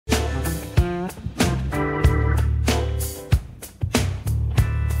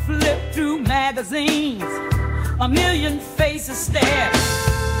magazines, a million faces stare.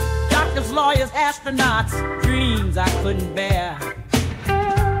 Doctors, lawyers, astronauts, dreams I couldn't bear.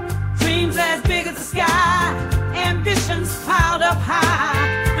 Dreams as big as the sky, ambitions piled up high.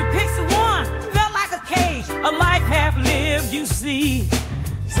 The pixel one felt like a cage, a life half lived, you see.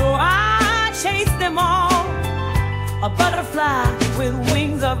 So I chased them all, a butterfly with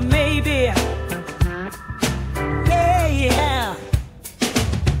wings of maybe. Yeah, yeah.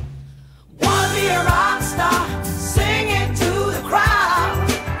 Wanna be a rock star, singing to the crowd.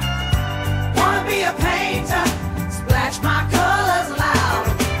 Wanna be a painter, splash my colors loud.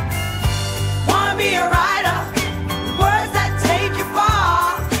 Wanna be a writer, words that take you far.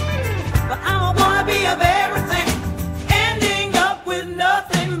 But I don't wanna be of everything, ending up with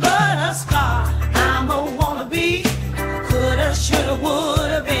nothing but a scar. I'm a wannabe, coulda, shoulda,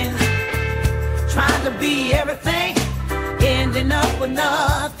 woulda been. Trying to be everything, ending up with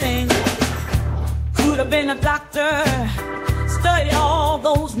nothing. Could have been a doctor, studied all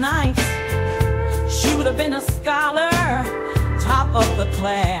those nights. Should have been a scholar, top of the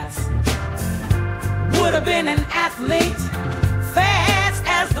class. Would have been an athlete, fast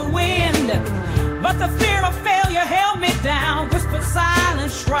as the wind. But the fear of failure held me down, whispered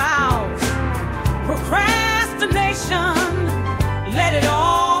silent shrouds. Procrastination, let it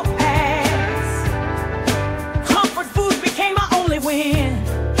all pass. Comfort food became my only win.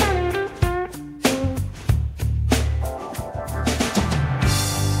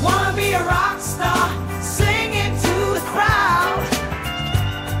 Wanna be a rock star, singing to the crowd.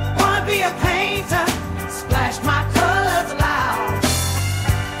 Wanna be a painter, splash my colors loud.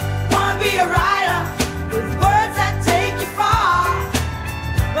 Wanna be a writer, with words that take you far.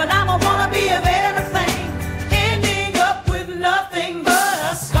 But I'm a wannabe of everything, ending up with nothing but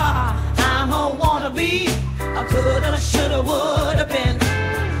a scar. I'm a wannabe, I coulda, shoulda, woulda been.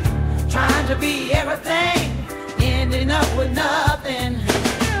 Trying to be everything, ending up with nothing.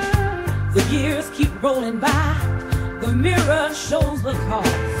 The years keep rolling by, the mirror shows the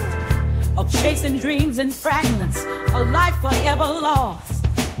cost of chasing dreams in fragments, a life forever lost.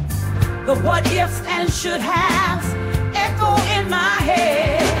 The what ifs and should haves echo in my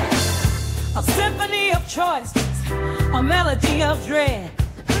head, a symphony of choices, a melody of dread.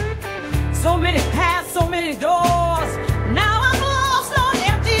 So many paths, so many doors, now I'm lost on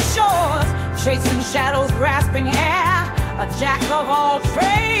empty shores. Chasing shadows, grasping air, a jack of all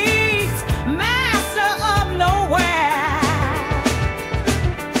trades, master of nowhere.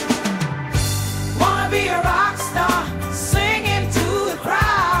 Wanna be a rock star, singing to the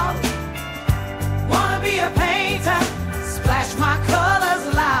crowd. Wanna be a painter, splash my colors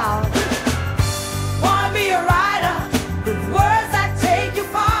loud. Wanna be a writer, with words that take you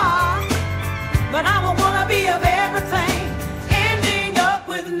far. But I'm a wannabe of everything, ending up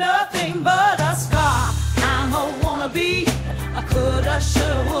with nothing but a scar. I'm a wannabe, I coulda,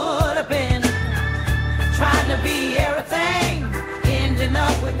 shoulda, woulda been. Trying to be everything, ending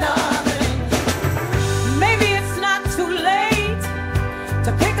up with nothing. Maybe it's not too late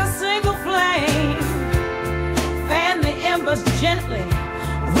to pick a single flame. Fan the embers gently,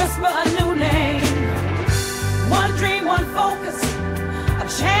 whisper a new name. One dream, one focus, a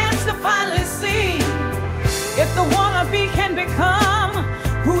chance to finally see if the wannabe can become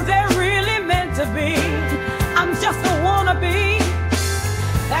who they're really meant to be. I'm just a wannabe,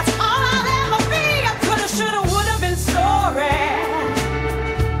 that's all I'll ever be. I coulda, shoulda, woulda been story.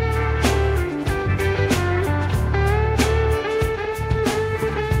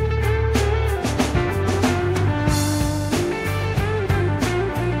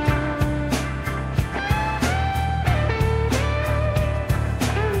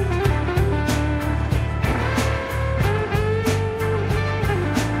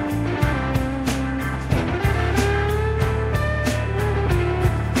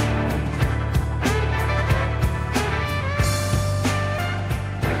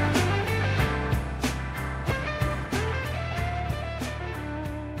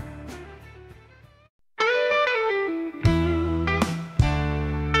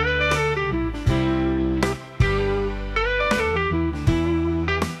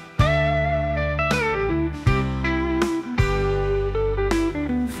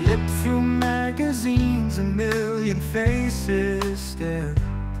 Faces stare.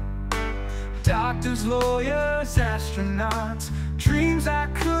 Doctors, lawyers, astronauts, dreams I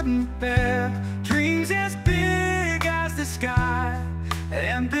couldn't bear. Dreams as big as the sky,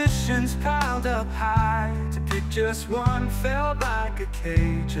 ambitions piled up high. To pick just one felt like a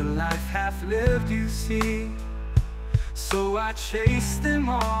cage, a life half lived, you see. So I chased them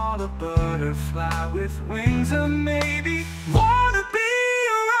all, a butterfly with wings of maybe. Wanna be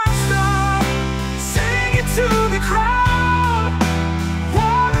a rock star,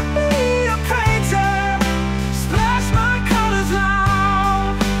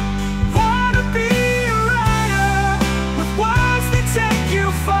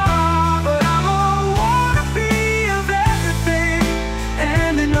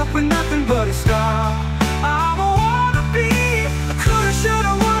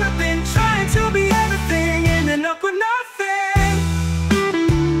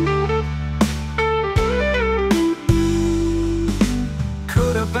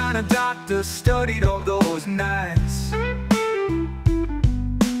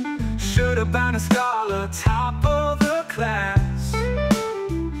 should have been a scholar, top of the class.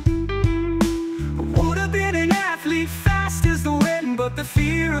 Would have been an athlete, fast as the wind, but the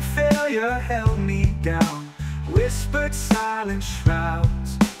fear of failure held me down. Whispered silent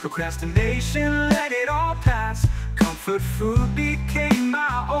shrouds, procrastination let it all pass. Comfort food became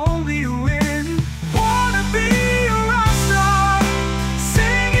my only win. Wanna be a rock star,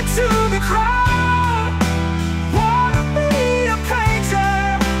 singing to the crowd. Wanna be a painter,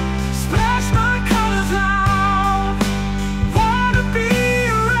 splash my colors loud. Wanna be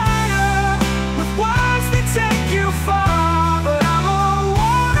a writer, with words that take you far. But I'm a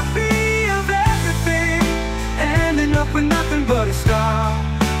wannabe of everything, ending up with nothing but a star.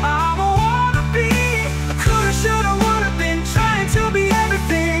 I'm a wannabe, I coulda, shoulda, woulda been, trying to be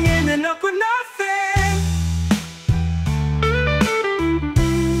everything, ending up with nothing.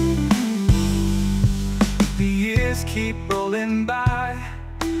 The years keep rolling by,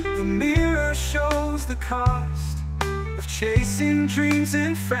 the mirror shows the cost of chasing dreams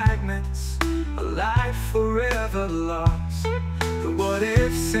in fragments, a life forever lost. The what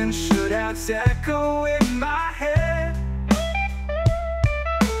ifs and should haves echo in my head,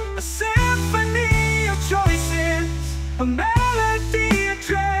 a symphony of choices, a melody of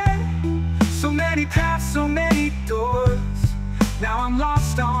dread. So many paths, so many doors, now I'm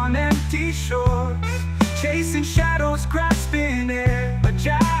lost on empty shores, chasing shadows, grasping air, a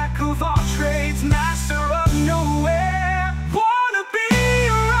jack of all trades, master of nowhere. Wanna be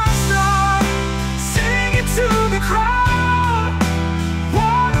a rock star, singing to the crowd.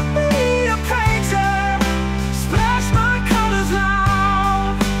 Wanna be a painter, splash my colors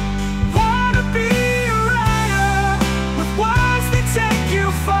loud. Wanna be a writer, with words that take you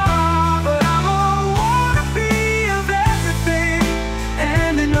far. But I'm a wannabe of everything,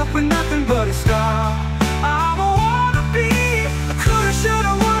 ending up with nothing but a star. I'm a wannabe, I coulda,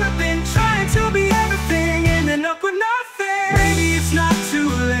 shoulda, woulda been, trying to be everything, ending up with nothing. Maybe it's not too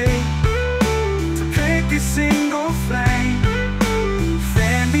late to pick a single flame,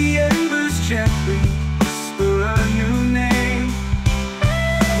 fan the embers gently, whisper a new name.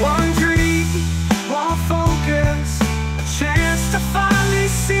 One dream, one focus, a chance to finally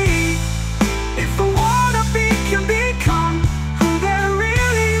see if a wannabe can become who they're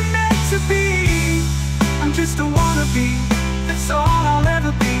really meant to be. I'm just a wannabe, that's all I'll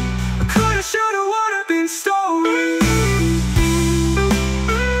ever be. I coulda, shoulda, woulda been story.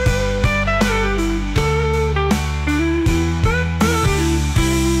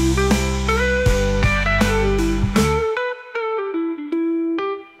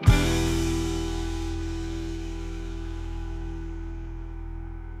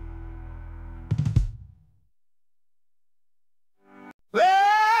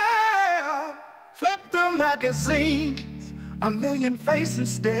 Well, flip the magazines, a million faces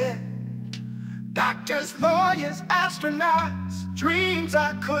stare. Doctors, lawyers, astronauts, dreams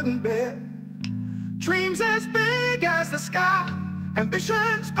I couldn't bear. Dreams as big as the sky,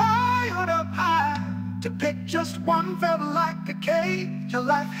 ambitions piled up high. To pick just one felt like a cage, a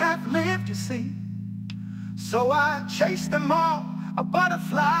life half lived, you see. So I chased them all, a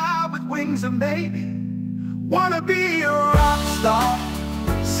butterfly with wings of maybe. Wanna be a rock star,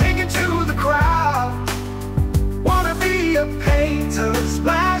 singing to the crowd. Wanna be a painter,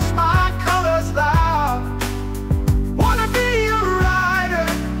 splash my colors loud. Wanna be a writer,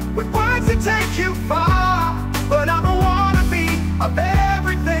 with words that take you far. But I'm a wannabe of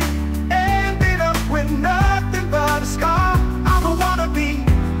everything, ended up with nothing but a scar. I'm a wannabe,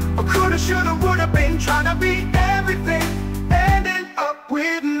 I coulda, shoulda, woulda been, trying to be everything, ended up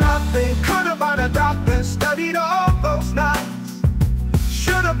with nothing. Coulda been a doctor, studied all those nights.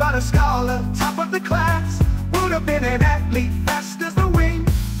 Shoulda been a scholar, top of the class. Would have been an athlete, fast as the wind,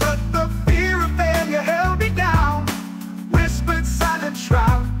 but the fear of failure held me down. Whispered silent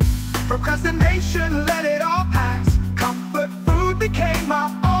shroud, procrastination let it all pass. Comfort food became my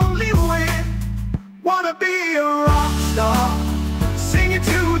only win. Wanna be a rock star, singing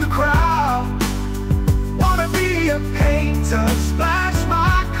to the crowd. Wanna be a painter, splash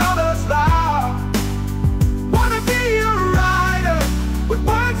my colors loud. Wanna be a writer, with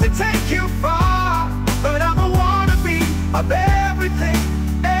words that take you far. But I'm a wannabe of everything,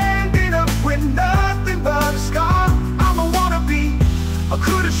 ended up with nothing but a scar. I'm a wannabe, I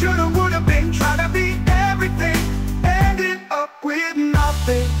coulda, shoulda, woulda been, trying to be everything, ended up with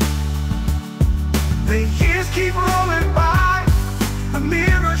nothing. The years keep rolling by, the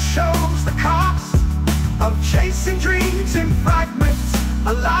mirror shows the cost of chasing dreams in fragments,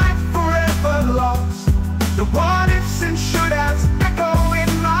 a life forever lost. The what ifs and should haves echo in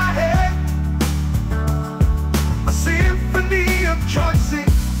my head, a symphony of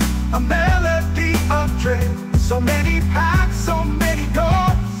choices, a melody of dread. So many paths, so many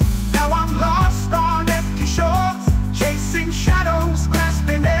doors. Now I'm lost on empty shores, chasing shadows,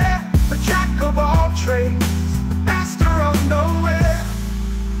 grasping air. The jack of all trades, the master of nowhere.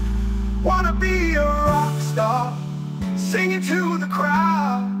 Wanna be a rock star, singing to the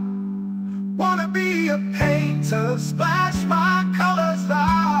crowd. Wanna be a painter, splash my colors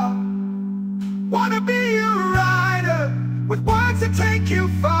out. Wanna be a writer, with words that take you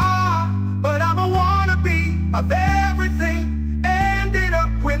far. But I'm a wannabe of everything, ended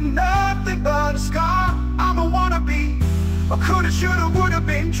up with nothing but a scar. I'm a wannabe, a coulda, shoulda, woulda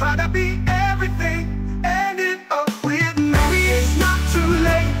been, try to be everything, ended up with nothing. Maybe it's not too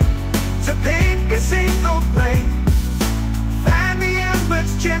late to paint a single plane. Fan the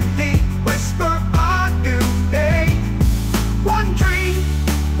embers gently, whisper a new day. One dream,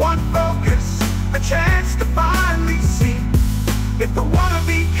 one focus, a chance to finally see if the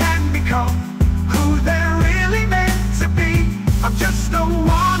wannabe can become who they're really meant to be. I'm just a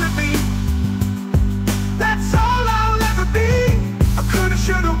wannabe, that's all I'll ever be. A coulda,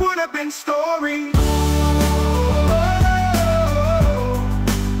 shoulda, woulda been story.